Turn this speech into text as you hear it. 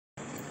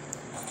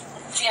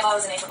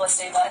GMOs enable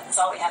publicity, but it's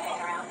all we have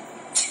hanging around.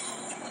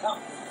 Yum,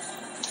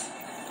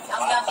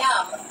 yum,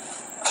 yum.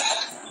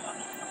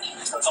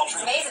 That's all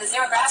true. It's amazing, the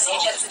zero gravity,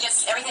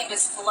 just everything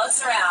just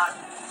floats around.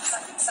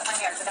 Stuff my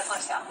hair, because I got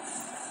ponytail.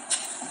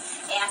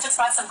 And I just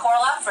brought some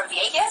coral up from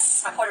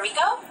Vieques, from Puerto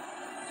Rico.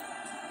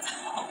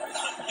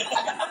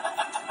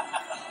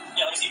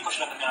 Yeah, let me see you push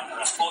it up and down for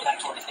us. Pull it back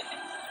toward it.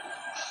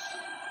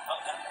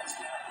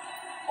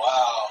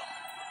 Wow.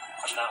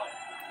 Push it that way.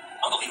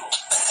 Unbelievable.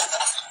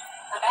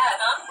 Not bad,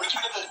 huh? Where'd you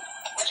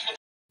get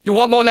You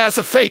want more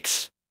NASA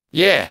fakes?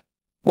 Yeah.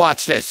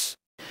 Watch this.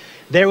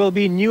 There will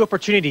be new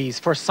opportunities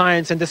for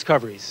science and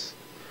discoveries.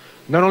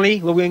 Not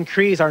only will we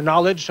increase our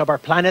knowledge of our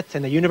planet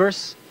and the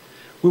universe,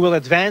 we will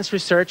advance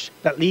research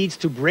that leads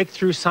to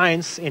breakthrough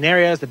science in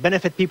areas that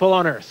benefit people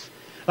on Earth,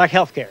 like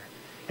healthcare,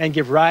 and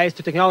give rise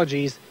to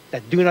technologies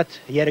that do not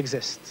yet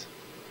exist.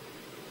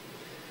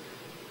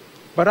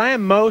 But I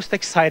am most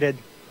excited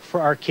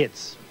for our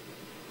kids.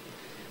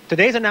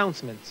 Today's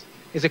announcement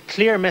is a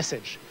clear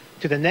message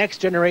to the next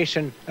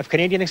generation of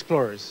Canadian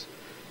explorers,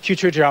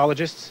 future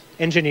geologists,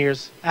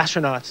 engineers,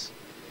 astronauts.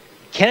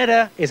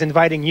 Canada is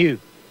inviting you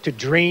to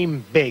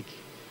dream big.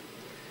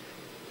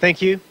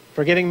 Thank you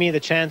for giving me the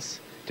chance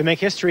to make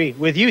history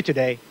with you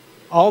today,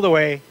 all the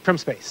way from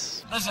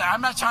space. Listen,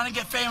 I'm not trying to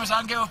get famous. I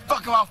don't give a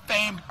fuck about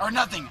fame or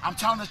nothing. I'm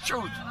telling the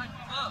truth.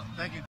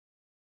 Thank you.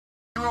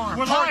 We're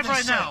We're live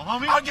right now,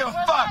 homie. I don't give a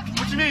fuck.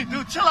 What you mean,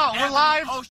 dude? Chill out. We're live.